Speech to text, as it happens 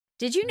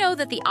Did you know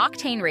that the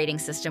octane rating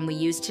system we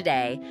use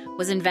today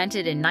was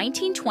invented in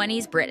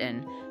 1920s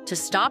Britain to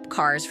stop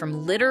cars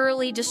from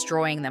literally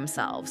destroying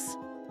themselves?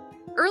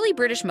 Early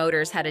British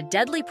motors had a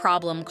deadly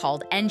problem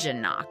called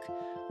engine knock,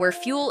 where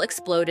fuel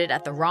exploded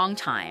at the wrong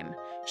time,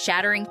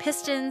 shattering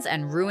pistons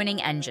and ruining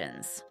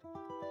engines.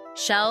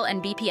 Shell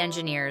and BP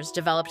engineers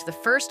developed the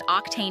first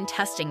octane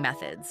testing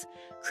methods,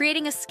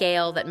 creating a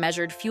scale that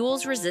measured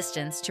fuel's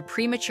resistance to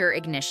premature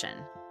ignition.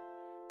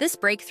 This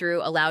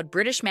breakthrough allowed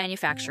British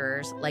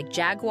manufacturers like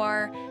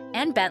Jaguar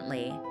and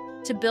Bentley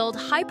to build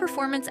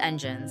high-performance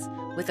engines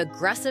with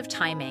aggressive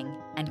timing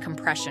and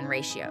compression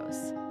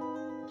ratios.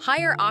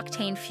 Higher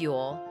octane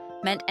fuel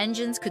meant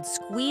engines could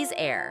squeeze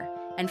air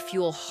and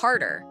fuel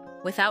harder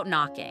without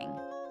knocking,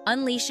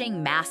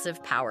 unleashing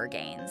massive power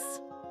gains.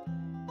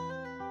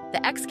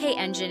 The XK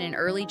engine in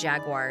early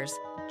Jaguars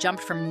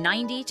jumped from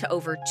 90 to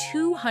over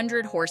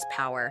 200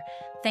 horsepower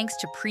thanks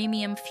to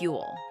premium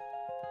fuel.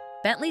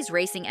 Bentley's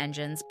racing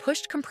engines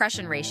pushed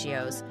compression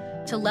ratios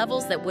to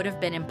levels that would have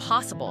been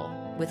impossible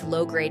with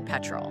low-grade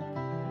petrol.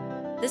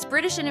 This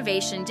British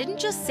innovation didn't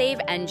just save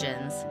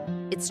engines,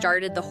 it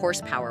started the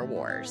horsepower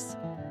wars.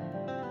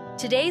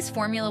 Today's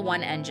Formula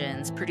One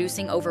engines,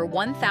 producing over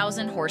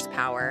 1,000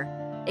 horsepower,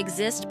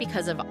 exist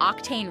because of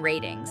octane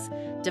ratings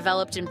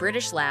developed in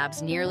British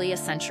labs nearly a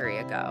century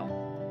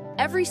ago.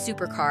 Every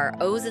supercar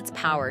owes its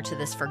power to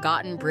this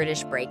forgotten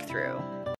British breakthrough.